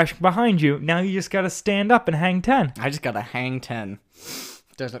wave crashing behind you. Now you just gotta stand up and hang 10. I just gotta hang 10.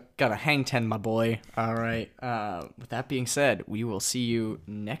 Gotta hang 10, my boy. All right. With that being said, we will see you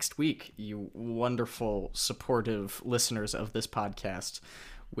next week, you wonderful, supportive listeners of this podcast,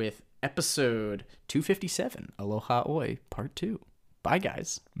 with episode 257, Aloha Oi, Part 2. Bye,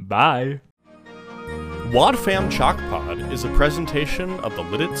 guys. Bye. WadFam Chalk Pod is a presentation of the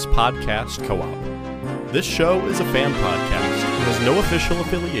Lidditz Podcast Co-op. This show is a fan podcast and has no official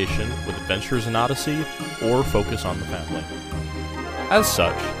affiliation with Adventures in Odyssey or Focus on the Family. As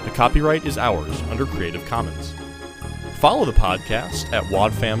such, the copyright is ours under Creative Commons. Follow the podcast at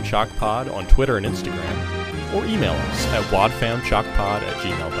WadFam Chalk Pod on Twitter and Instagram, or email us at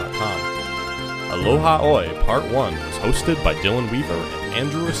wadfamchalkpod@gmail.com. Aloha Oi Part 1 was hosted by Dylan Weaver and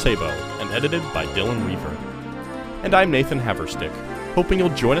Andrew Acebo and edited by Dylan Weaver. And I'm Nathan Haverstick, hoping you'll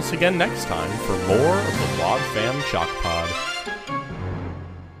join us again next time for more of the WadFam Chalk Pod.